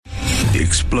The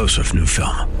explosive new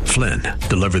film, Flynn,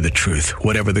 deliver the truth,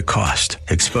 whatever the cost,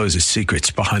 exposes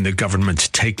secrets behind the government's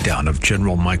takedown of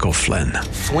General Michael Flynn.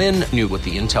 Flynn knew what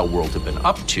the intel world had been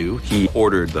up to. He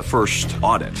ordered the first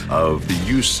audit of the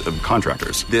use of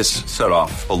contractors. This set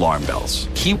off alarm bells.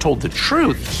 He told the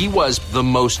truth. He was the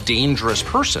most dangerous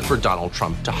person for Donald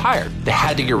Trump to hire. They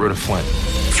had to get rid of Flynn.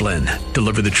 Flynn,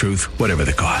 deliver the truth, whatever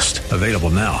the cost. Available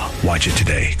now. Watch it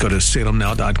today. Go to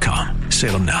salemnow.com.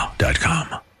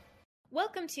 salemnow.com.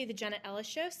 Welcome to the Jenna Ellis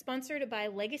Show, sponsored by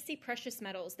Legacy Precious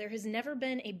Metals. There has never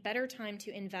been a better time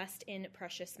to invest in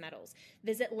precious metals.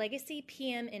 Visit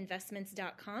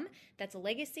legacypminvestments.com. That's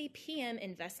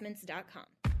legacypminvestments.com.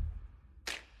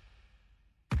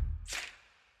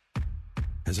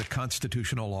 As a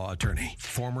constitutional law attorney,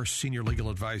 former senior legal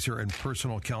advisor and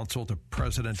personal counsel to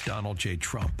President Donald J.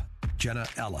 Trump, Jenna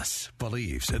Ellis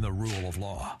believes in the rule of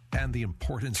law and the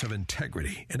importance of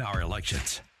integrity in our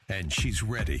elections. And she's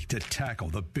ready to tackle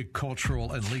the big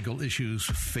cultural and legal issues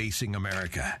facing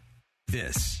America.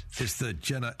 This is the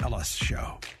Jenna Ellis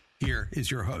Show. Here is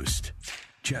your host,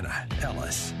 Jenna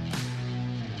Ellis.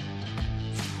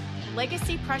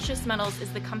 Legacy Precious Metals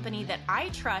is the company that I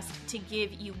trust to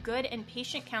give you good and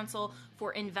patient counsel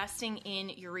for investing in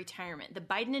your retirement. The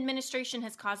Biden administration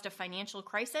has caused a financial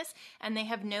crisis, and they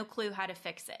have no clue how to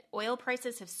fix it. Oil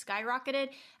prices have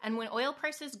skyrocketed, and when oil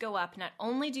prices go up, not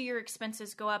only do your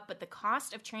expenses go up, but the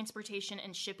cost of transportation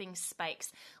and shipping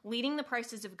spikes, leading the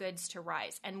prices of goods to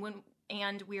rise. And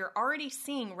we are already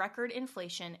seeing record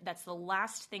inflation. That's the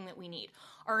last thing that we need.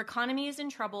 Our economy is in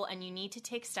trouble, and you need to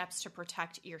take steps to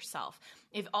protect yourself.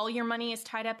 If all your money is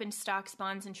tied up in stocks,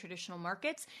 bonds, and traditional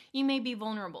markets, you may be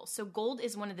vulnerable. So gold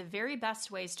is one of the very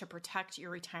best ways to protect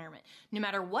your retirement. No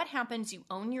matter what happens, you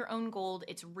own your own gold.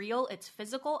 It's real, it's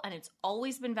physical, and it's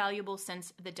always benevaluable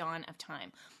since the dawn of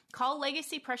time. Call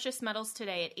Legacy Precious Metals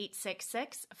today at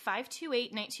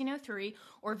 866-528-1903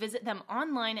 or visit them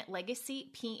online at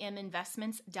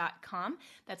legacypminvestments.com.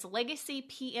 That's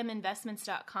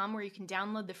legacypminvestments.com, where you can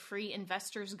download the free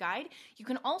investor's guide. You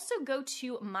can also go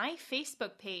to my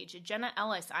Facebook page, Jenna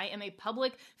Ellis. I am a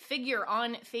public figure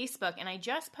on Facebook, and I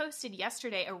just posted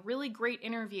yesterday a really great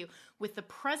interview with the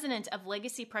president of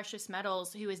Legacy Precious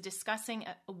Metals, who is discussing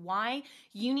why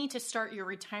you need to start your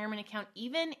retirement account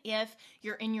even if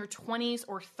you're in your 20s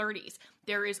or 30s.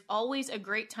 There is always a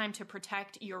great time to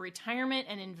protect your retirement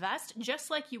and invest, just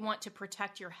like you want to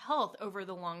protect your health over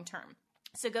the long term.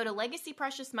 So go to Legacy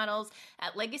Precious Metals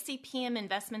at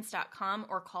legacypminvestments.com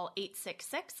or call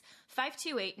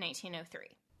 866-528-1903.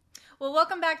 Well,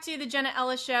 welcome back to the Jenna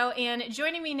Ellis Show, and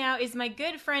joining me now is my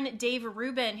good friend Dave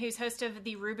Rubin, who's host of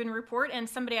the Rubin Report and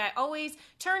somebody I always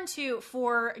turn to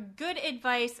for good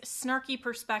advice, snarky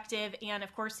perspective, and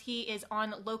of course he is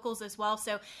on Locals as well.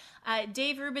 So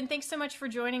Dave Rubin, thanks so much for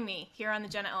joining me here on the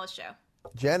Jenna Ellis Show.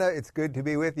 Jenna, it's good to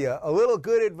be with you. A little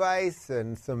good advice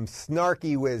and some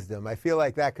snarky wisdom. I feel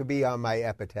like that could be on my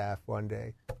epitaph one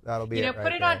day. That'll be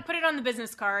put it on the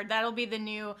business card. That'll be the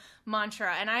new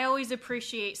mantra. And I always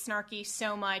appreciate snarky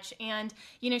so much. And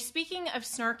speaking of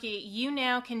snarky, you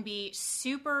now can be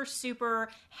super, super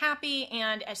happy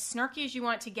and as snarky as you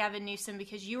want to Gavin Newsom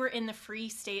because you are in the free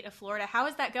state of Florida. How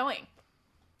is that going?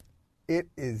 It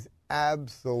is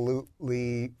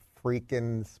absolutely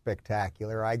freaking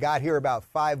spectacular. I got here about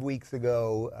 5 weeks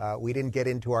ago. We didn't get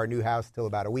into our new house till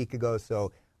about a week ago,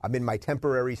 so I'm in my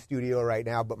temporary studio right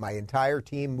now, but my entire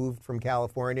team moved from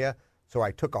California, so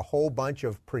I took a whole bunch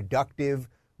of productive,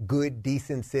 good,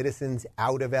 decent citizens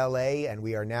out of L.A., and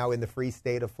we are now in the free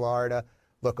state of Florida.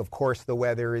 Look, of course the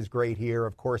weather is great here.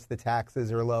 Of course the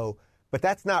taxes are low, but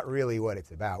that's not really what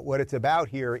it's about. What it's about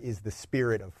here is the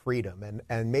spirit of freedom,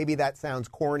 and maybe that sounds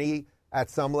corny at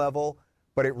some level,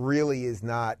 but it really is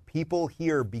not. People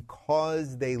here,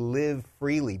 because they live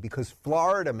freely, because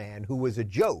Florida man, who was a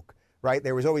joke, right?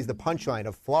 There was always the punchline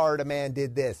of Florida man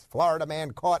did this, Florida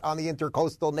man caught on the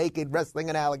intercoastal naked wrestling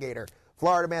an alligator,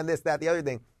 Florida man this, that, the other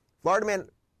thing. Florida man,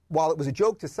 while it was a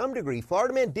joke to some degree,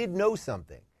 Florida man did know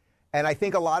something. And I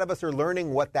think a lot of us are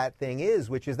learning what that thing is,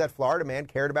 which is that Florida man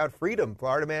cared about freedom.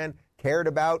 Florida man cared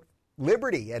about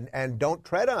liberty and don't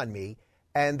tread on me.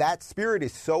 And that spirit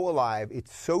is so alive.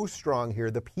 It's so strong here.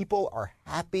 The people are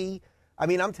happy. I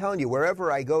mean, I'm telling you,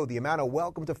 wherever I go, the amount of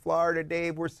welcome to Florida,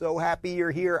 Dave, we're so happy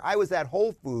you're here. I was at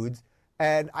Whole Foods,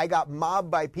 and I got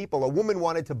mobbed by people. A woman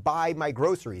wanted to buy my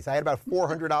groceries. I had about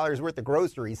 $400 worth of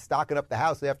groceries stocking up the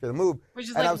house after the move. Which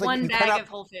is like one bag of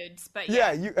Whole Foods. But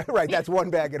yeah, right, that's one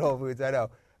bag at Whole Foods, I know.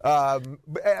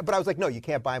 But I was like, no, you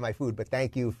can't buy my food, but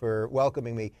thank you for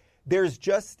welcoming me. There is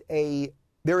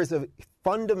a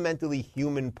fundamentally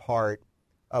human part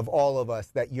of all of us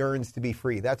that yearns to be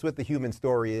free. That's what the human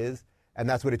story is. and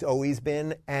that's what it's always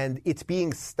been. And it's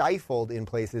being stifled in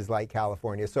places like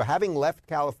California. So having left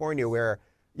California where,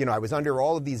 I was under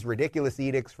all of these ridiculous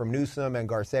edicts from Newsom, and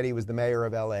Garcetti was the mayor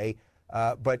of L.A.,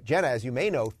 but Jenna, as you may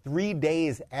know, 3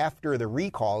 days after the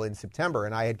recall in September,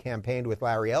 and I had campaigned with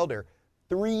Larry Elder,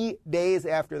 3 days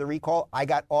after the recall, I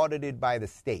got audited by the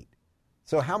state.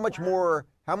 So how much more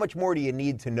do you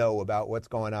need to know about what's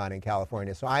going on in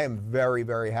California? So I am very,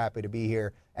 very happy to be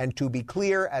here. And to be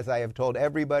clear, as I have told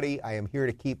everybody, I am here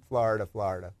to keep Florida,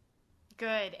 Florida.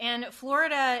 Good. And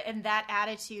Florida and that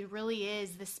attitude really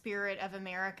is the spirit of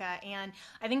America. And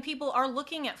I think people are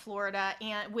looking at Florida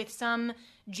and with some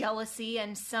jealousy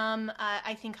and some,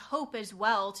 I think, hope as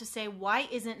well to say, why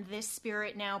isn't this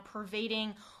spirit now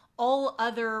pervading all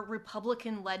other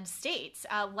Republican-led states?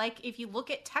 Like if you look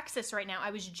at Texas right now,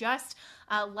 I was just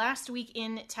last week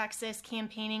in Texas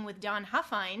campaigning with Don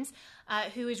Huffines,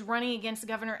 who is running against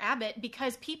Governor Abbott,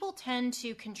 because people tend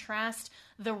to contrast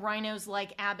the rhinos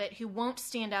like Abbott, who won't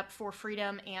stand up for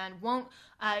freedom and won't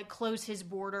close his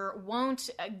border,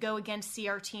 won't go against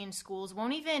CRT in schools,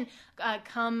 won't even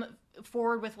come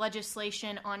forward with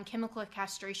legislation on chemical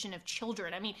castration of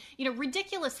children. I mean,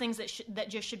 ridiculous things that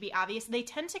just should be obvious. They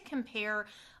tend to compare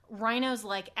rhinos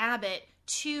like Abbott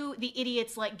to the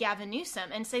idiots like Gavin Newsom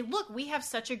and say, look, we have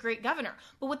such a great governor.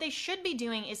 But what they should be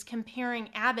doing is comparing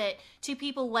Abbott to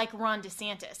people like Ron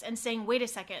DeSantis and saying, wait a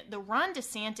second, the Ron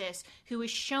DeSantis who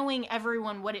is showing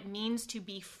everyone what it means to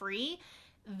be free,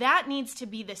 that needs to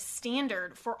be the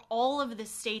standard for all of the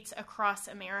states across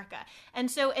America. And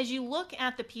so as you look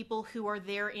at the people who are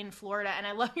there in Florida, and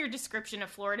I love your description of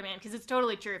Florida Man, because it's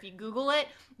totally true. If you Google it,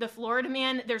 the Florida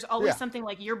Man, there's always something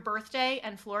like your birthday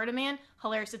and Florida Man.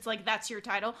 Hilarious. It's like, that's your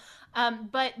title.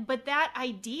 But that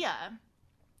idea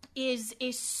is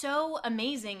so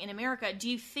amazing in America. Do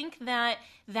you think that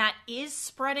is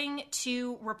spreading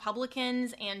to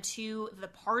Republicans and to the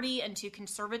party and to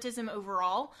conservatism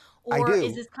overall? Or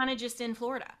is this kind of just in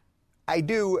Florida? I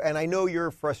do, and I know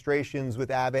your frustrations with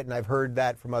Abbott, and I've heard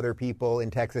that from other people in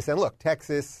Texas. And look,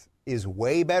 Texas is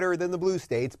way better than the blue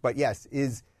states, but yes,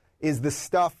 is the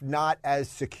stuff not as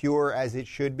secure as it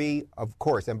should be? Of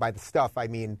course, and by the stuff, I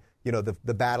mean,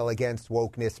 the battle against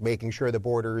wokeness, making sure the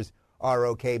borders are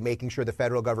okay, making sure the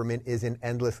federal government isn't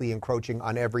endlessly encroaching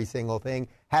on every single thing.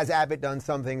 Has Abbott done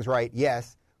some things right?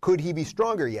 Yes. Could he be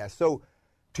stronger? Yes. So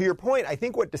to your point, I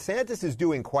think what DeSantis is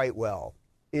doing quite well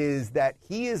is that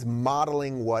he is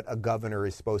modeling what a governor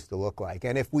is supposed to look like.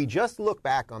 And if we just look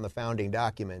back on the founding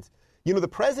documents, the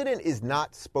president is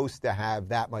not supposed to have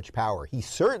that much power. He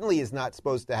certainly is not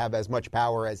supposed to have as much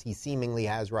power as he seemingly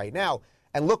has right now.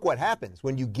 And look what happens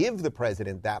when you give the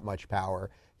president that much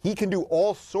power. He can do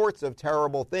all sorts of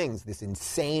terrible things. This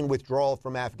insane withdrawal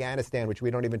from Afghanistan, which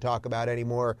we don't even talk about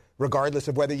anymore, regardless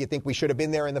of whether you think we should have been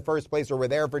there in the first place or we're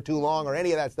there for too long or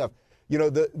any of that stuff.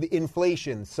 The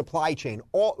inflation, supply chain,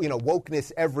 all,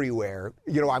 wokeness everywhere.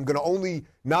 I'm going to only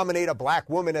nominate a black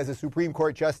woman as a Supreme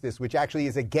Court justice, which actually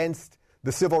is against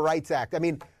the Civil Rights Act. I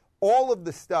mean, all of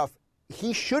the stuff,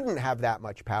 he shouldn't have that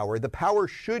much power. The power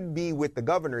should be with the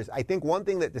governors. I think one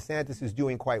thing that DeSantis is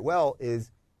doing quite well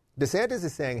is DeSantis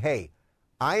is saying, hey,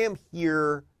 I am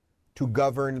here to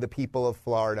govern the people of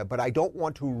Florida, but I don't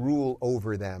want to rule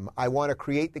over them. I want to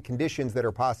create the conditions that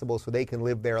are possible so they can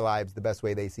live their lives the best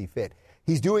way they see fit.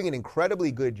 He's doing an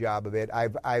incredibly good job of it.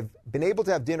 I've been able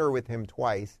to have dinner with him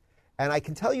twice, and I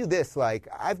can tell you this,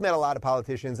 I've met a lot of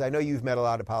politicians. I know you've met a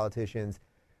lot of politicians.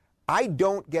 I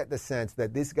don't get the sense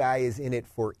that this guy is in it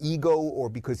for ego or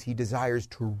because he desires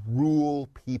to rule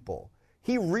people.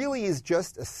 He really is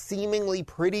just a seemingly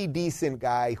pretty decent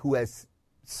guy who has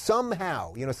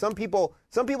somehow, some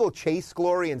people chase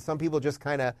glory and some people just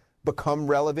kind of become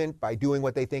relevant by doing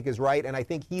what they think is right. And I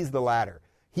think he's the latter.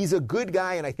 He's a good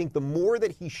guy. And I think the more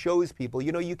that he shows people,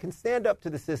 you can stand up to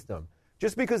the system.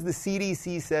 Just because the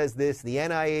CDC says this, the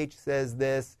NIH says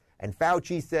this, and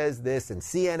Fauci says this, and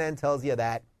CNN tells you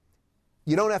that,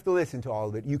 you don't have to listen to all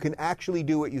of it. You can actually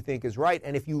do what you think is right.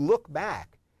 And if you look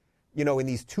back, in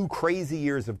these 2 crazy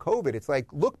years of COVID, it's like,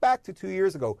 look back to 2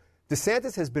 years ago.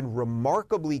 DeSantis has been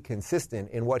remarkably consistent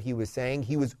in what he was saying.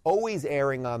 He was always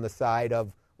erring on the side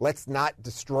of let's not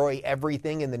destroy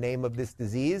everything in the name of this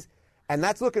disease. And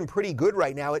that's looking pretty good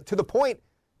right now, to the point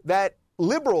that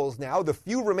liberals now, the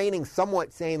few remaining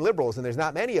somewhat sane liberals, and there's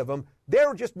not many of them,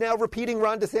 they're just now repeating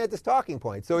Ron DeSantis' talking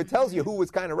points. So it tells you who was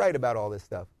kind of right about all this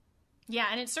stuff. Yeah,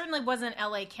 and it certainly wasn't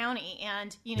L.A. County.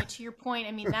 And, to your point,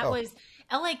 I mean, that was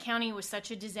LA County was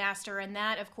such a disaster, and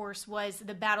that, of course, was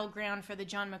the battleground for the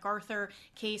John MacArthur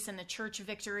case and the church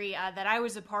victory that I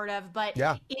was a part of. But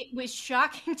it was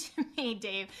shocking to me,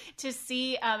 Dave, to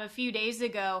see a few days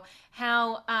ago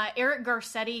how Eric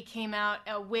Garcetti came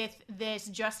out with this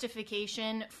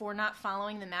justification for not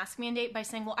following the mask mandate by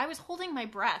saying, well, I was holding my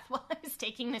breath while I was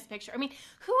taking this picture. I mean,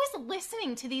 who is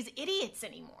listening to these idiots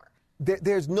anymore?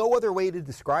 There's no other way to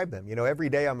describe them. You know, every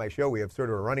day on my show, we have sort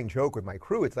of a running joke with my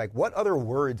crew. It's like, what other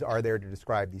words are there to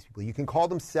describe these people? You can call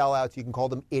them sellouts, you can call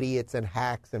them idiots and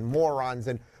hacks and morons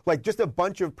and like just a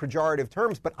bunch of pejorative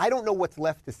terms, but I don't know what's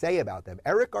left to say about them.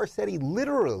 Eric Garcetti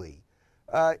literally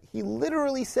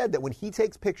said that when he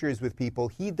takes pictures with people,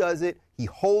 he does it, he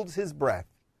holds his breath.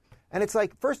 And it's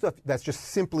like, first off, that's just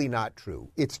simply not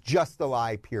true. It's just a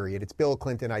lie, period. It's Bill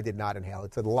Clinton, I did not inhale.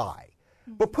 It's a lie.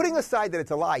 But putting aside that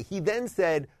it's a lie, he then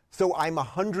said, so I'm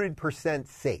 100%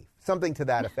 safe, something to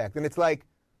that effect. And it's like,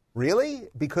 really?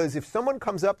 Because if someone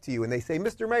comes up to you and they say,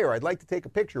 Mr. Mayor, I'd like to take a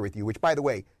picture with you, which, by the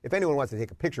way, if anyone wants to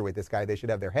take a picture with this guy, they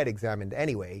should have their head examined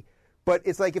anyway. But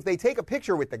it's like if they take a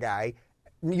picture with the guy,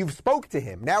 you've spoke to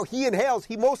him. Now he inhales.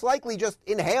 He most likely just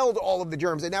inhaled all of the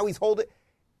germs, and now he's holding.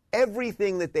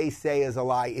 Everything that they say is a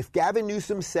lie. If Gavin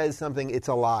Newsom says something, it's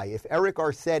a lie. If Eric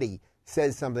Garcetti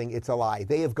says something, it's a lie.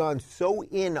 They have gone so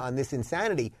in on this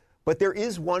insanity, but there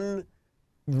is one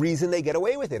reason they get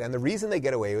away with it, and the reason they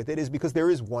get away with it is because there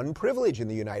is one privilege in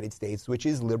the United States, which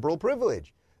is liberal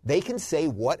privilege. They can say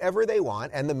whatever they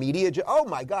want, and the media, oh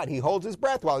my God, he holds his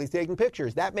breath while he's taking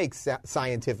pictures. That makes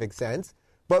scientific sense.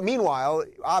 But meanwhile,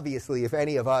 obviously, if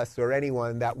any of us or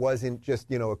anyone that wasn't just,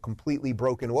 a completely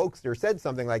broken wokester said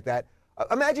something like that,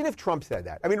 imagine if Trump said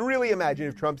that. I mean, really imagine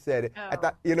if Trump said,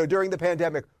 during the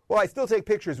pandemic, well, I still take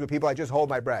pictures with people, I just hold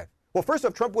my breath. Well, first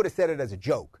off, Trump would have said it as a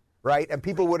joke, right? And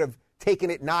people would have taken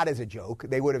it not as a joke.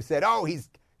 They would have said, oh, he's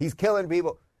killing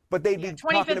people. But they'd be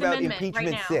talking about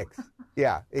impeachment right 6.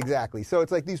 Yeah, exactly. So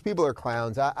it's like these people are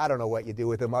clowns. I don't know what you do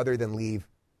with them other than leave.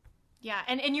 Yeah,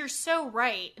 and you're so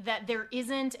right that there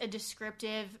isn't a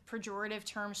descriptive, pejorative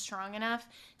term strong enough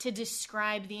to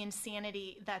describe the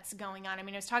insanity that's going on. I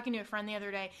mean, I was talking to a friend the other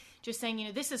day just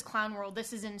saying, this is clown world,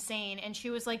 this is insane. And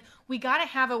she was like, we got to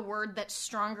have a word that's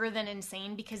stronger than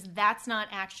insane because that's not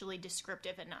actually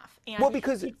descriptive enough. And well,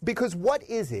 because what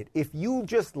is it if you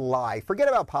just lie? Forget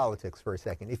about politics for a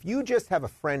second. If you just have a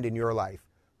friend in your life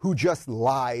who just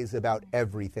lies about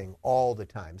everything all the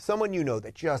time, someone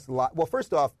that just lies. Well,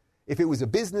 first off, if it was a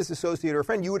business associate or a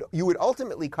friend, you would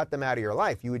ultimately cut them out of your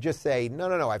life. You would just say,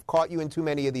 no, I've caught you in too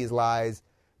many of these lies.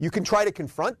 You can try to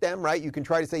confront them, right? You can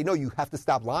try to say, no, you have to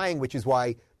stop lying, which is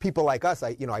why people like us,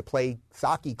 I play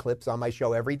Psaki clips on my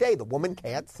show every day. The woman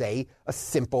can't say a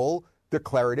simple,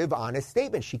 declarative, honest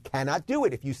statement. She cannot do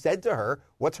it. If you said to her,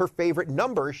 what's her favorite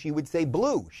number, she would say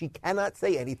blue. She cannot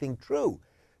say anything true.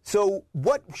 So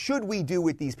what should we do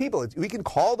with these people? We can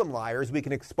call them liars. We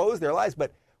can expose their lies,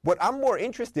 but what I'm more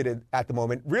interested in at the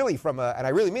moment, really and I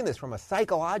really mean this from a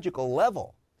psychological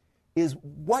level, is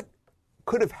what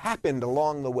could have happened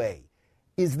along the way.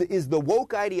 Is the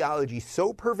woke ideology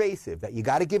so pervasive that you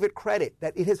got to give it credit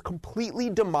that it has completely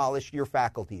demolished your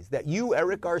faculties, that you,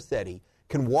 Eric Garcetti,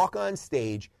 can walk on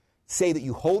stage, say that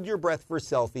you hold your breath for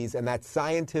selfies and that's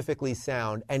scientifically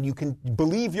sound, and you can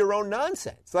believe your own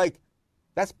nonsense. Like,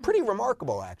 that's pretty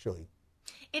remarkable, actually.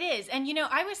 It is. And,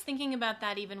 I was thinking about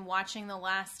that even watching the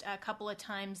last couple of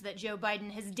times that Joe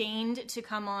Biden has deigned to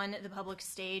come on the public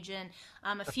stage. And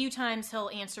a few times he'll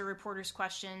answer reporters'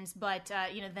 questions, but,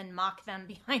 then mock them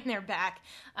behind their back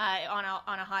on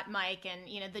a hot mic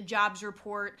and, the jobs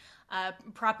report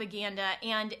propaganda.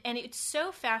 And it's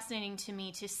so fascinating to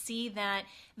me to see that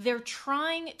they're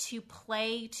trying to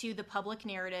play to the public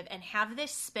narrative and have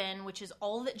this spin, which is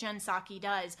all that Jen Psaki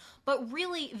does. But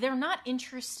really, they're not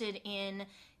interested in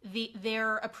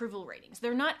their approval ratings.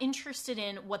 They're not interested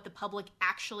in what the public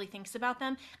actually thinks about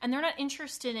them, and they're not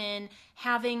interested in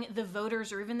having the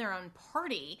voters or even their own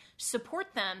party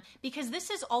support them, because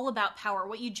this is all about power.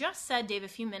 What you just said, Dave, a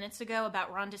few minutes ago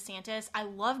about Ron DeSantis, I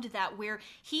loved that, where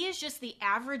he is just the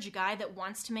average guy that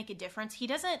wants to make a difference. He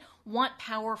doesn't want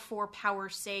power for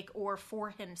power's sake or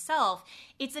for himself.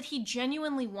 It's that he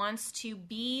genuinely wants to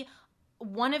be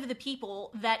one of the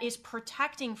people that is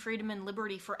protecting freedom and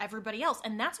liberty for everybody else.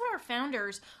 And that's what our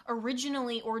founders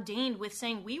originally ordained with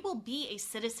saying we will be a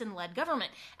citizen-led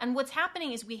government. And what's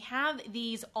happening is we have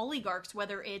these oligarchs,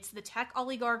 whether it's the tech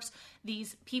oligarchs,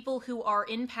 these people who are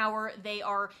in power, they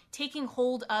are taking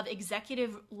hold of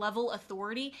executive level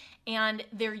authority, and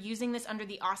they're using this under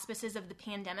the auspices of the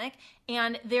pandemic,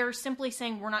 and they're simply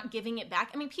saying we're not giving it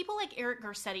back. I mean, people like Eric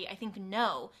Garcetti, I think,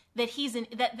 know that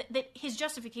that his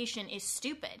justification is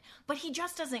stupid. But he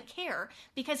just doesn't care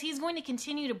because he's going to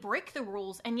continue to break the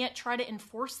rules and yet try to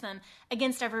enforce them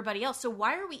against everybody else. So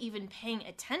why are we even paying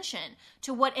attention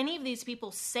to what any of these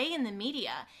people say in the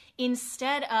media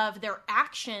instead of their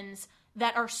actions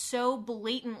that are so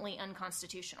blatantly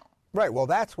unconstitutional? Right. Well,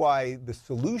 that's why the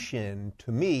solution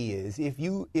to me is if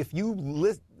you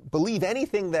believe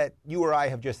anything that you or I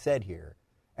have just said here,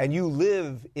 and you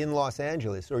live in Los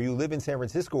Angeles, or you live in San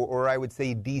Francisco, or I would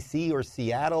say D.C. or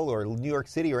Seattle or New York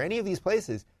City or any of these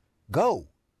places, go.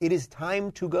 It is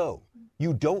time to go.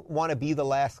 You don't want to be the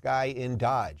last guy in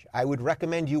Dodge. I would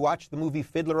recommend you watch the movie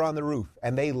Fiddler on the Roof,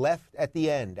 and they left at the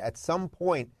end. At some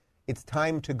point, it's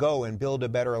time to go and build a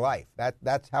better life.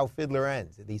 That's how Fiddler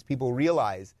ends. These people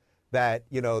realize that,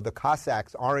 the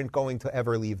Cossacks aren't going to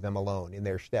ever leave them alone in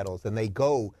their shtetls, and they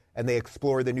go and they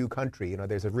explore the new country.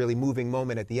 There's a really moving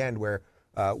moment at the end where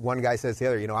one guy says to the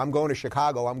other, I'm going to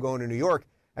Chicago, I'm going to New York,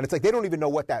 and it's like they don't even know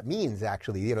what that means,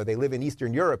 actually. They live in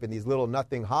Eastern Europe in these little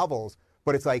nothing hovels,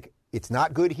 but it's like, it's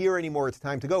not good here anymore, it's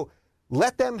time to go.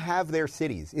 Let them have their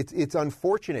cities. It's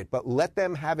unfortunate, but let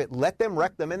them have it. Let them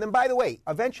wreck them. And then, by the way,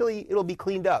 eventually it'll be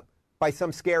cleaned up by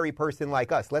some scary person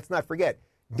like us. Let's not forget,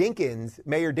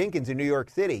 Mayor Dinkins in New York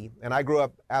City, and I grew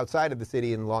up outside of the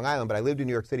city in Long Island, but I lived in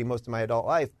New York City most of my adult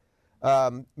life.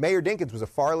 Mayor Dinkins was a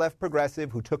far-left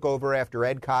progressive who took over after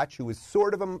Ed Koch, who was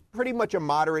sort of pretty much a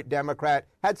moderate Democrat,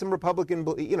 had some Republican,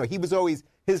 he was always,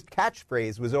 his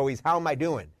catchphrase was always, how am I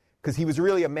doing? Because he was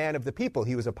really a man of the people.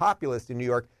 He was a populist in New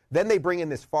York. Then they bring in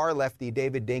this far-lefty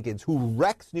David Dinkins, who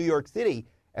wrecks New York City.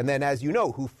 And then, as you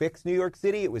know, who fixed New York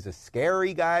City? It was a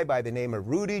scary guy by the name of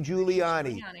Rudy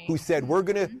Giuliani, who said, we're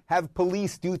going to have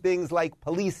police do things like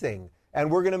policing,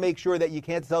 and we're going to make sure that you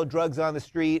can't sell drugs on the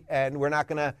street, and we're not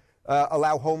going to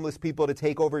allow homeless people to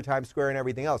take over Times Square and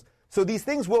everything else. So these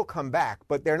things will come back,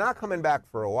 but they're not coming back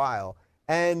for a while.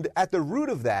 And at the root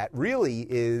of that really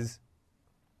is,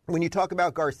 when you talk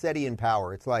about Garcetti in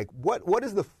power, it's like, what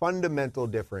is the fundamental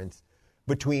difference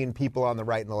between people on the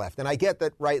right and the left? And I get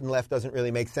that right and left doesn't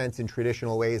really make sense in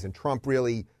traditional ways, and Trump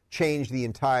really changed the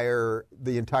entire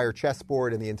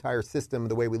chessboard and the entire system,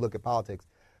 the way we look at politics.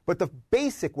 But the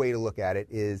basic way to look at it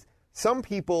is some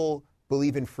people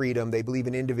believe in freedom, they believe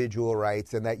in individual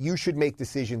rights, and that you should make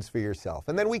decisions for yourself.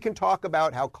 And then we can talk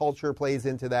about how culture plays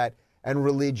into that, and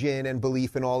religion and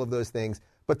belief and all of those things.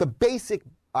 But the basic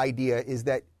idea is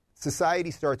that society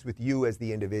starts with you as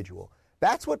the individual.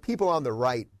 That's what people on the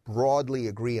right broadly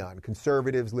agree on.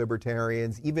 Conservatives,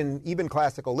 libertarians, even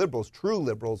classical liberals, true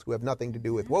liberals who have nothing to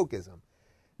do with wokeism.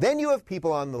 Then you have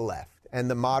people on the left and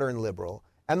the modern liberal.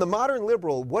 And the modern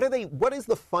liberal, what is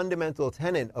the fundamental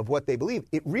tenet of what they believe?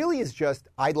 It really is just,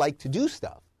 I'd like to do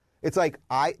stuff. It's like,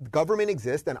 government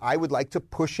exists and I would like to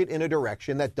push it in a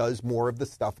direction that does more of the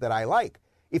stuff that I like.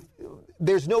 If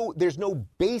there's no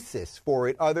basis for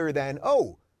it other than,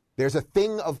 there's a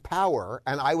thing of power,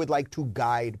 and I would like to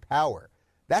guide power.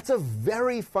 That's a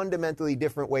very fundamentally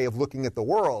different way of looking at the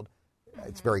world.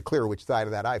 It's very clear which side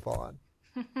of that I fall on.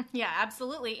 Yeah,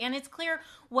 absolutely. And it's clear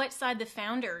what side the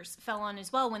founders fell on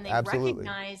as well when they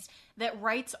recognized that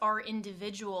rights are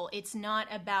individual. It's not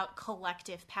about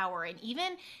collective power. And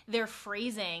even their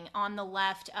phrasing on the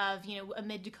left of,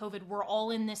 amid COVID, we're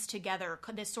all in this together,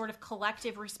 this sort of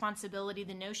collective responsibility,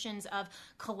 the notions of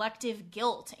collective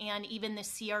guilt, and even the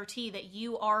CRT, that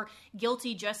you are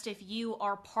guilty just if you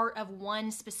are part of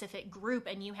one specific group,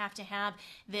 and you have to have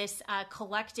this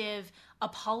collective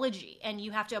apology, and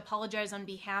you have to apologize on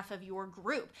behalf of your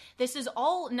group. This is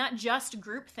all not just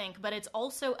groupthink, but it's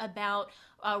also about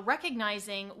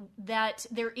recognizing that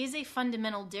there is a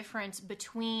fundamental difference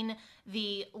between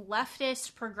the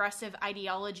leftist progressive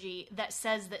ideology that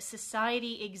says that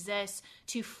society exists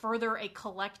to further a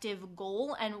collective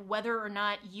goal, and whether or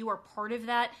not you are part of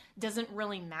that doesn't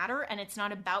really matter, and it's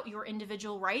not about your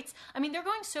individual rights. I mean, they're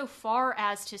going so far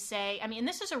as to say, and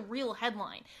this is a real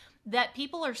headline, that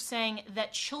people are saying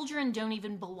that children don't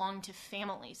even belong to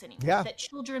families anymore, that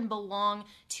children belong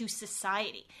to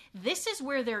society. This is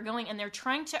where they're going, and they're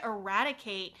trying to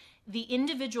eradicate the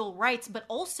individual rights, but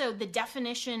also the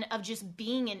definition of just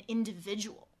being an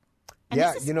individual.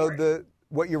 And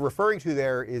what you're referring to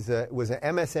there was an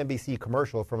MSNBC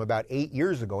commercial from about 8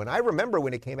 years ago, and I remember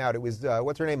when it came out. It was,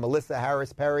 what's her name, Melissa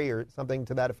Harris Perry or something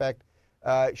to that effect.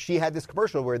 She had this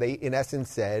commercial where they, in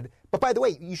essence, said, but by the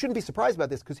way, you shouldn't be surprised about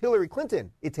this because Hillary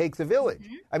Clinton, it takes a village.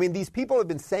 Mm-hmm. I mean, these people have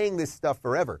been saying this stuff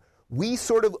forever. We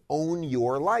sort of own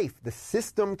your life. The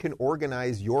system can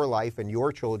organize your life and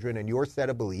your children and your set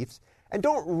of beliefs, and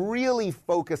don't really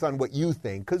focus on what you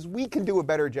think, because we can do a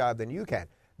better job than you can.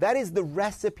 That is the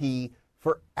recipe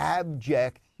for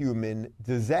abject human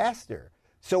disaster.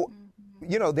 So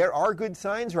there are good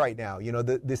signs right now.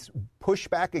 This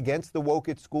pushback against the woke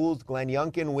at schools, Glenn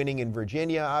Youngkin winning in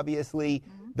Virginia, obviously.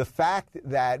 Mm-hmm. The fact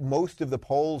that most of the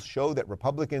polls show that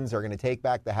Republicans are going to take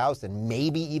back the House and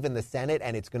maybe even the Senate,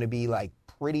 and it's going to be like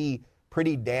pretty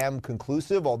damn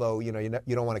conclusive, although, you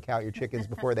don't want to count your chickens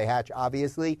before they hatch,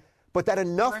 obviously. But that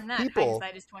enough people.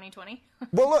 Hindsight is 2020.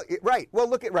 Well, look.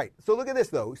 So look at this,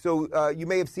 though. So you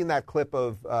may have seen that clip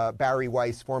of Barry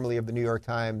Weiss, formerly of the New York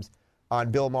Times, on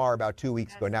Bill Maher about 2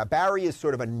 weeks ago. Now, Barry is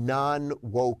sort of a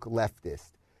non-woke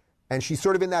leftist. And she's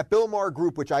sort of in that Bill Maher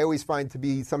group, which I always find to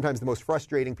be sometimes the most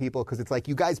frustrating people, because it's like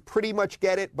you guys pretty much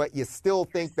get it, but you still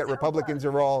think that Republicans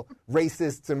are all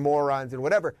racists and morons and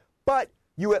whatever. But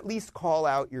you at least call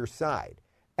out your side.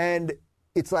 And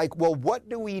it's like, well, what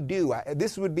do we do? I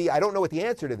don't know what the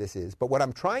answer to this is, but what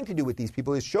I'm trying to do with these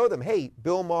people is show them, hey,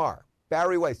 Bill Maher,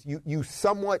 Barry Weiss, you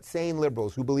somewhat sane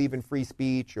liberals who believe in free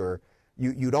speech or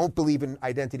you don't believe in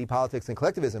identity politics and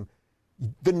collectivism,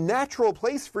 the natural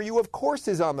place for you, of course,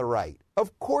 is on the right.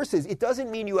 Of course is. It doesn't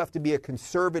mean you have to be a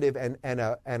conservative and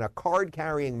a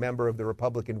card-carrying member of the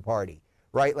Republican Party,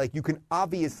 right? Like, you can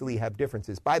obviously have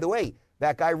differences. By the way,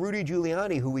 that guy Rudy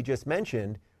Giuliani, who we just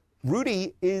mentioned,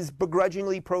 Rudy is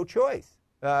begrudgingly pro-choice.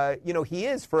 He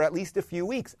is for at least a few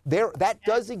weeks. That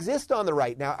does exist on the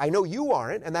right. Now, I know you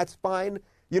aren't, and that's fine.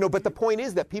 But the point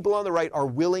is that people on the right are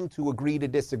willing to agree to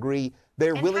disagree.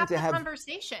 They're willing to have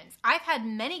conversations. I've had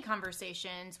many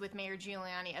conversations with Mayor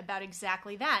Giuliani about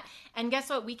exactly that. And guess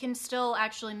what? We can still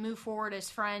actually move forward as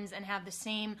friends and have the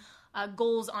same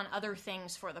goals on other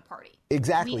things for the party.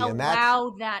 Exactly. We allow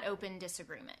that open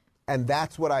disagreement. And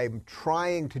that's what I'm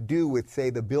trying to do with, say,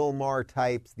 the Bill Maher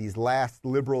types, these last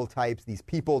liberal types, these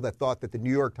people that thought that the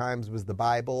New York Times was the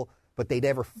Bible, but they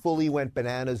never fully went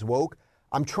bananas woke.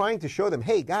 I'm trying to show them,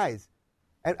 hey, guys,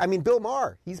 and I mean, Bill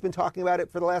Maher, he's been talking about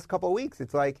it for the last couple of weeks.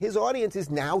 It's like his audience is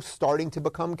now starting to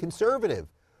become conservative.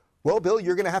 Well, Bill,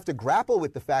 you're going to have to grapple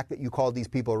with the fact that you called these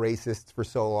people racists for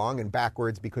so long and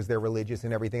backwards because they're religious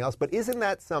and everything else. But isn't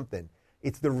that something?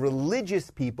 It's the religious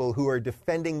people who are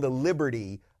defending the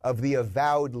liberty of the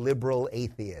avowed liberal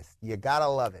atheist. You got to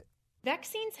love it.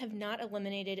 Vaccines have not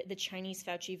eliminated the Chinese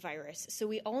Fauci virus, so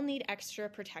we all need extra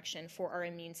protection for our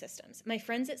immune systems. My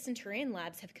friends at Centurion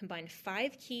Labs have combined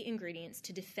 5 key ingredients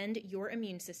to defend your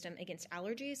immune system against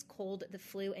allergies, cold, the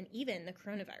flu, and even the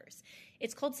coronavirus.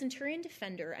 It's called Centurion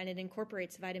Defender, and it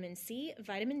incorporates vitamin C,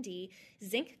 vitamin D,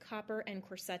 zinc, copper, and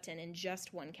quercetin in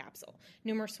just 1 capsule.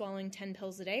 No more swallowing 10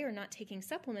 pills a day or not taking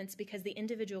supplements because the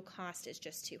individual cost is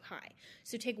just too high.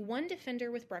 So take 1 Defender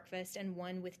with breakfast and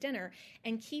 1 with dinner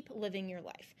and keep living your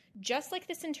life. Just like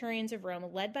the Centurions of Rome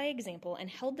led by example and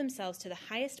held themselves to the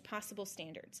highest possible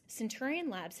standards, Centurion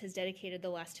Labs has dedicated the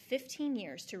last 15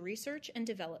 years to research and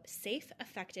develop safe,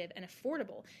 effective, and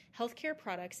affordable healthcare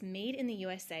products made in the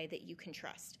USA that you can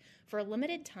trust. For a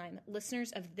limited time,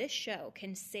 listeners of this show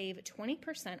can save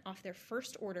 20% off their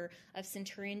first order of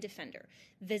Centurion Defender.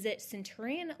 Visit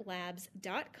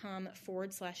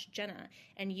centurionlabs.com/Jenna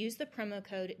and use the promo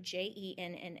code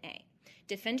JENNA.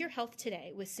 Defend your health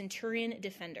today with Centurion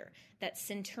Defender. That's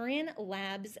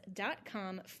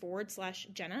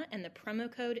centurionlabs.com/Jenna and the promo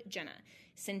code Jenna.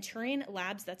 Centurion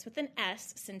Labs, that's with an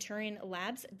S,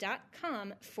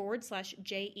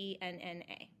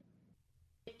 centurionlabs.com/JENNA.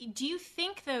 Do you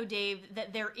think, though, Dave,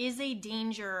 that there is a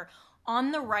danger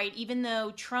on the right, even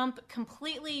though Trump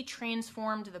completely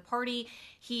transformed the party,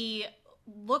 he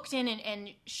looked in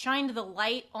and shined the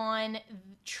light on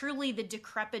truly the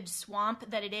decrepit swamp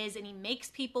that it is, and he makes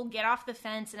people get off the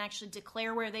fence and actually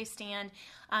declare where they stand.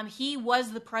 He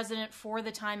was the president for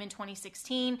the time in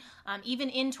 2016. Even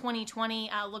in 2020,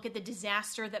 look at the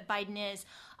disaster that Biden is.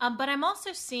 But I'm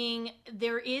also seeing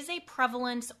there is a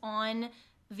prevalence on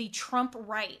the Trump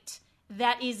right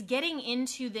that is getting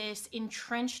into this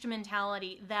entrenched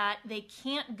mentality that they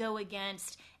can't go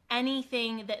against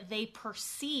anything that they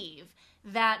perceive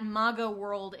that MAGA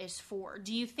world is for.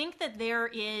 Do you think that there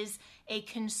is a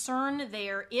concern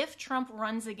there if Trump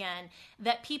runs again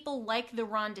that people like the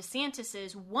Ron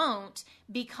DeSantis's won't,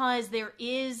 because there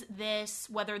is this,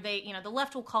 whether they, the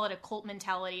left will call it a cult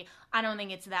mentality. I don't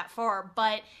think it's that far,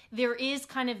 but there is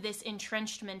kind of this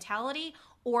entrenched mentality,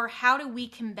 or how do we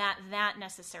combat that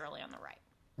necessarily on the right?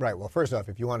 Right. Well, first off,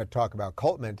 if you want to talk about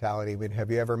cult mentality,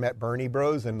 have you ever met Bernie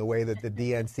Bros and the way that the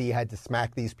DNC had to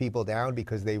smack these people down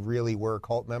because they really were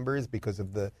cult members because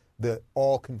of the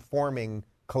all-conforming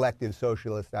collective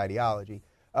socialist ideology?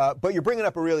 But you're bringing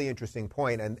up a really interesting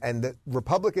point, and the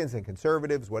Republicans and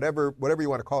conservatives, whatever you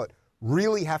want to call it,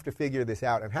 really have to figure this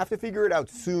out and have to figure it out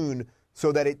soon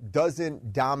so that it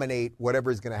doesn't dominate whatever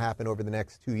is going to happen over the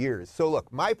next 2 years. So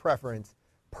look, my preference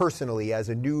personally as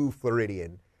a new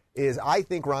Floridian is I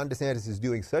think Ron DeSantis is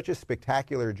doing such a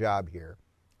spectacular job here,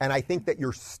 and I think that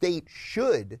your state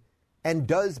should and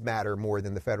does matter more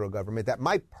than the federal government, that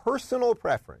my personal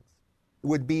preference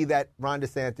would be that Ron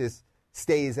DeSantis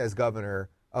stays as governor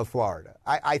of Florida.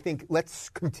 I think let's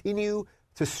continue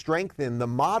to strengthen the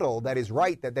model that is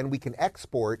right, that then we can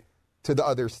export to the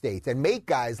other states and make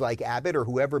guys like Abbott or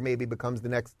whoever maybe becomes the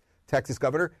next Texas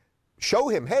governor, show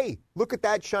him, hey, look at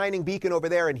that shining beacon over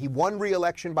there, and he won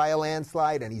re-election by a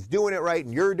landslide, and he's doing it right,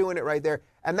 and you're doing it right there,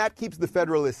 and that keeps the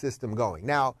federalist system going.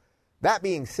 Now, that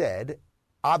being said,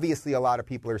 obviously a lot of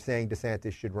people are saying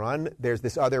DeSantis should run. There's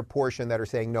this other portion that are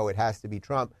saying, no, it has to be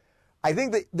Trump. I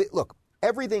think that look,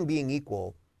 everything being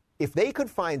equal, if they could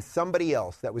find somebody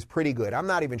else that was pretty good, I'm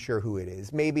not even sure who it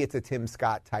is. Maybe it's a Tim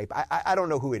Scott type. I don't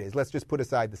know who it is. Let's just put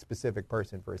aside the specific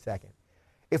person for a second.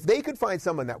 If they could find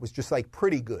someone that was just like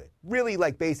pretty good, really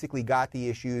like basically got the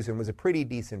issues and was a pretty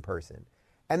decent person,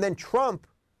 and then Trump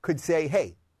could say,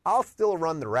 hey, I'll still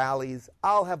run the rallies,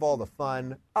 I'll have all the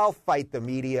fun, I'll fight the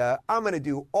media, I'm going to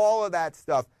do all of that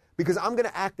stuff because I'm going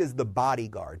to act as the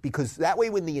bodyguard, because that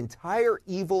way when the entire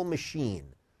evil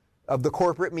machine of the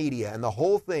corporate media and the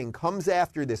whole thing comes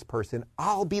after this person,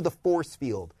 I'll be the force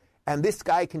field. And this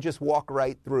guy can just walk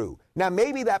right through. Now,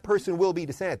 maybe that person will be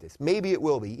DeSantis. Maybe it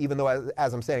will be, even though,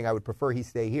 as I'm saying, I would prefer he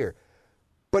stay here.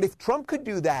 But if Trump could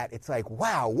do that, it's like,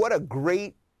 wow, what a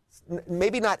great,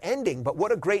 maybe not ending, but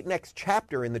what a great next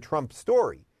chapter in the Trump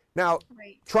story. Now,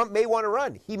 right. Trump may want to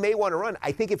run. He may want to run.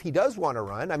 I think if he does want to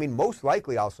run, I mean, most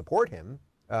likely I'll support him,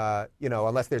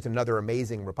 unless there's another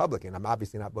amazing Republican. I'm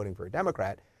obviously not voting for a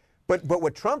Democrat. But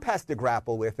what Trump has to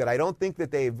grapple with that I don't think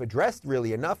that they've addressed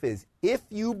really enough is if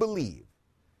you believe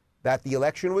that the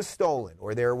election was stolen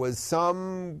or there was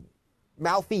some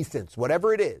malfeasance,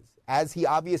 whatever it is, as he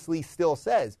obviously still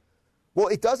says, well,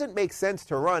 it doesn't make sense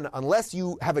to run unless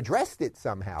you have addressed it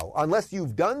somehow, unless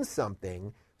you've done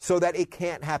something so that it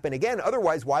can't happen again.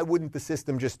 Otherwise, why wouldn't the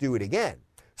system just do it again?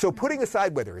 So putting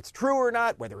aside whether it's true or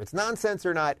not, whether it's nonsense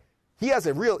or not, he has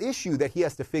a real issue that he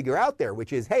has to figure out there,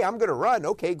 which is, hey, I'm going to run.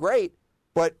 Okay, great.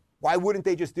 But why wouldn't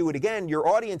they just do it again? Your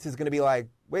audience is going to be like,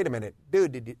 wait a minute,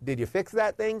 dude, did you fix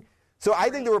that thing? So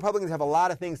I think the Republicans have a lot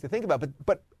of things to think about.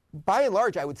 But by and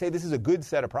large, I would say this is a good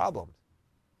set of problems.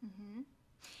 Mm-hmm.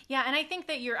 Yeah, and I think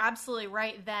that you're absolutely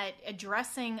right that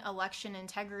addressing election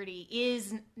integrity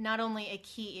is not only a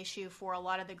key issue for a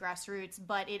lot of the grassroots,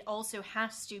 but it also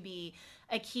has to be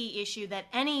a key issue that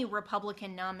any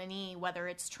Republican nominee, whether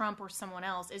it's Trump or someone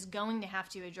else, is going to have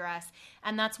to address.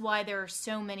 And that's why there are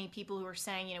so many people who are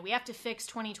saying, we have to fix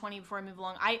 2020 before we move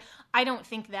along. I don't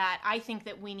think that. I think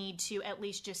that we need to at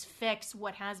least just fix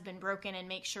what has been broken and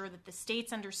make sure that the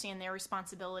states understand their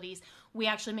responsibilities. We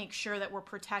actually make sure that we're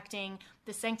protecting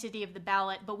the sanctity of the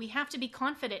ballot, but we have to be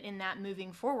confident in that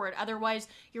moving forward. Otherwise,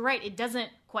 you're right, it doesn't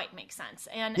quite make sense.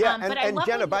 And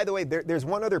Jenna, by the way, there's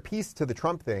one other piece to the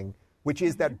Trump thing, which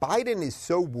is that Biden is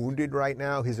so wounded right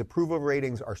now. His approval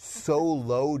ratings are so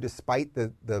low despite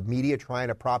the media trying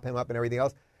to prop him up and everything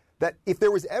else, that if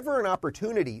there was ever an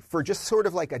opportunity for just sort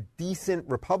of like a decent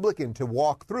Republican to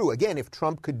walk through, again, if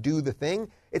Trump could do the thing,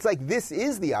 it's like this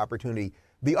is the opportunity.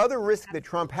 The other risk that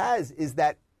Trump has is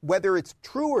that whether it's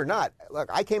true or not, look,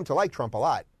 I came to like Trump a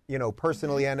lot,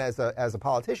 personally and as a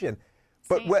politician.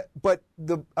 But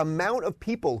the amount of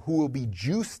people who will be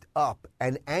juiced up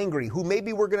and angry, who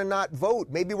maybe we're going to not vote,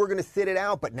 maybe we're going to sit it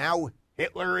out, but now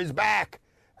Hitler is back,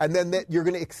 and then you're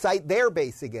going to excite their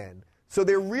base again. So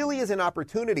there really is an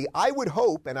opportunity. I would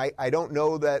hope, and I don't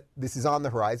know that this is on the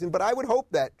horizon, but I would hope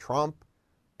that Trump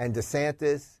and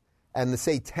DeSantis and the,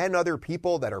 say, 10 other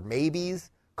people that are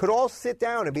maybes could all sit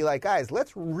down and be like, guys,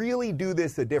 let's really do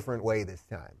this a different way this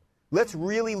time. Let's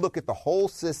really look at the whole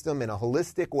system in a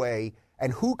holistic way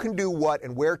and who can do what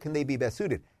and where can they be best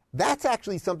suited. That's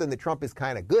actually something that Trump is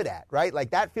kind of good at, right?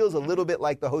 Like that feels a little bit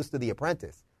like the host of The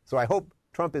Apprentice. So I hope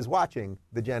Trump is watching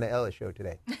the Jenna Ellis show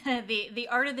today. the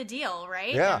art of the deal,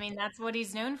 right? Yeah. I mean, that's what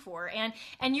he's known for.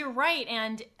 And you're right.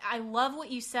 And I love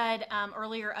what you said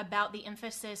earlier about the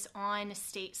emphasis on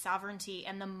state sovereignty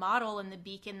and the model and the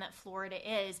beacon that Florida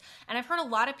is. And I've heard a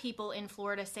lot of people in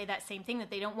Florida say that same thing, that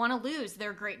they don't want to lose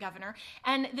their great governor.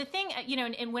 And the thing,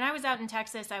 and when I was out in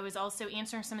Texas, I was also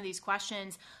answering some of these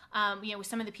questions with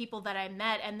some of the people that I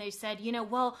met, and they said,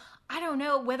 well, I don't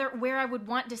know where I would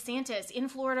want DeSantis, in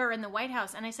Florida or in the White House.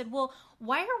 And I said, well,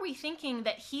 why are we thinking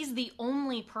that he's the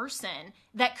only person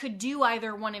that could do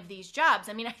either one of these jobs?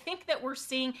 I mean, I think that we're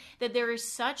seeing that there is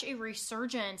such a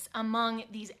resurgence among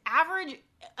these average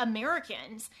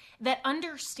Americans that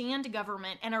understand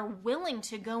government and are willing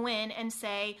to go in and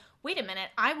say, wait a minute,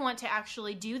 I want to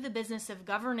actually do the business of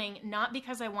governing, not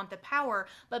because I want the power,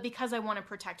 but because I want to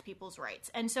protect people's rights.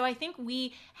 And so I think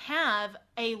we have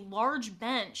a large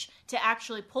bench to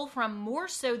actually pull from, more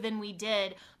so than we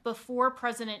did before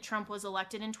President Trump was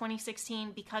elected in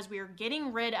 2016, because we are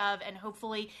getting rid of and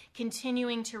hopefully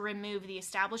continuing to remove the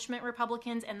establishment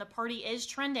Republicans, and the party is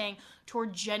trending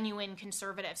toward genuine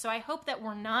conservatives. So I hope that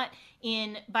we're not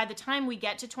by the time we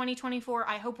get to 2024,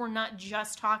 I hope we're not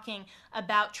just talking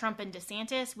about Trump and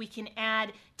DeSantis. We can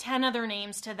add 10 other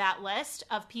names to that list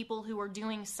of people who are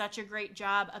doing such a great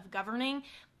job of governing,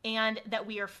 and that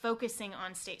we are focusing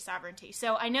on state sovereignty.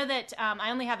 So I know that I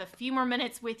only have a few more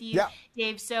minutes with you,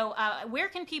 Dave. So where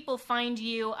can people find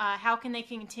you? How can they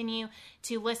continue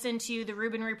to listen to the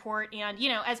Rubin Report? And,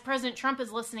 as President Trump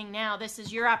is listening now, this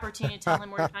is your opportunity to tell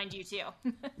him where to find you, too.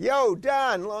 Yo,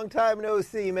 Don, long time no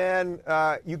see, man.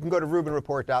 You can go to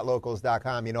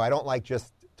RubinReport.locals.com. I don't like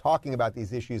just talking about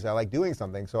these issues. I like doing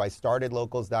something. So I started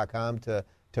Locals.com to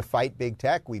fight big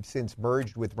tech. We've since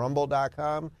merged with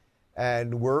Rumble.com.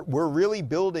 And we're really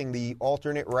building the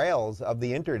alternate rails of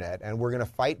the internet. And we're going to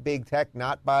fight big tech,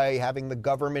 not by having the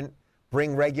government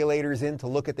bring regulators in to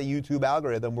look at the YouTube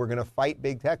algorithm. We're going to fight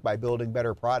big tech by building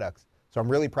better products. So I'm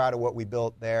really proud of what we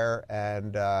built there.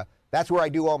 And that's where I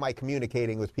do all my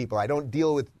communicating with people. I don't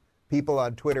deal with people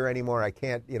on Twitter anymore. I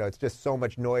can't, it's just so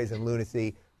much noise and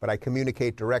lunacy. But I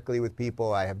communicate directly with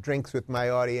people. I have drinks with my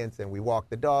audience, and we walk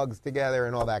the dogs together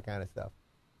and all that kind of stuff.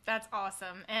 That's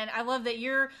awesome. And I love that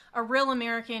you're a real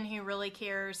American who really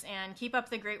cares, and keep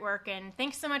up the great work. And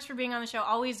thanks so much for being on the show.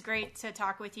 Always great to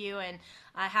talk with you and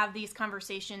have these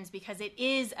conversations, because it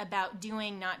is about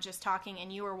doing, not just talking,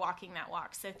 and you are walking that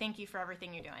walk. So thank you for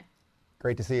everything you're doing.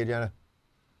 Great to see you, Jenna.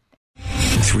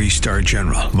 3-star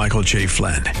General Michael J.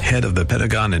 Flynn, head of the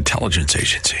Pentagon Intelligence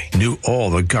Agency, knew all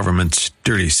the government's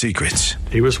dirty secrets.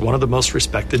 He was one of the most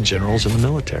respected generals in the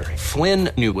military. Flynn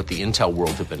knew what the intel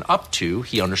world had been up to.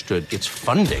 He understood its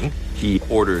funding. He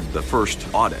ordered the first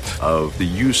audit of the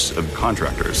use of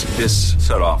contractors. This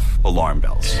set off alarm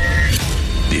bells.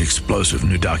 The explosive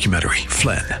new documentary,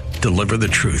 Flynn, Deliver the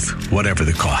Truth, Whatever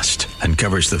the Cost,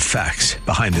 uncovers the facts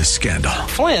behind this scandal.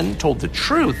 Flynn told the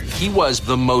truth. He was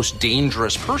the most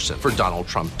dangerous person for Donald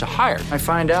Trump to hire. I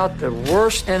find out the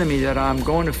worst enemy that I'm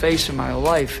going to face in my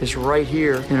life is right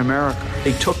here in America.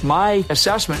 They took my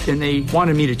assessment and they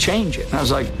wanted me to change it. And I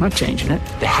was like, I'm not changing it.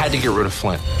 They had to get rid of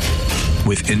Flynn.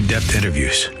 With in-depth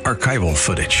interviews, archival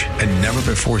footage, and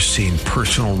never-before-seen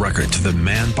personal records of the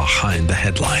man behind the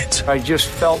headlines. I just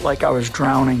felt like I was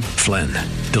drowning. Flynn,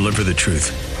 Deliver the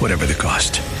Truth, Whatever the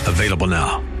Cost. Available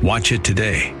now. Watch it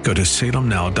today. Go to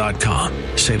salemnow.com.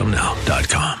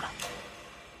 salemnow.com.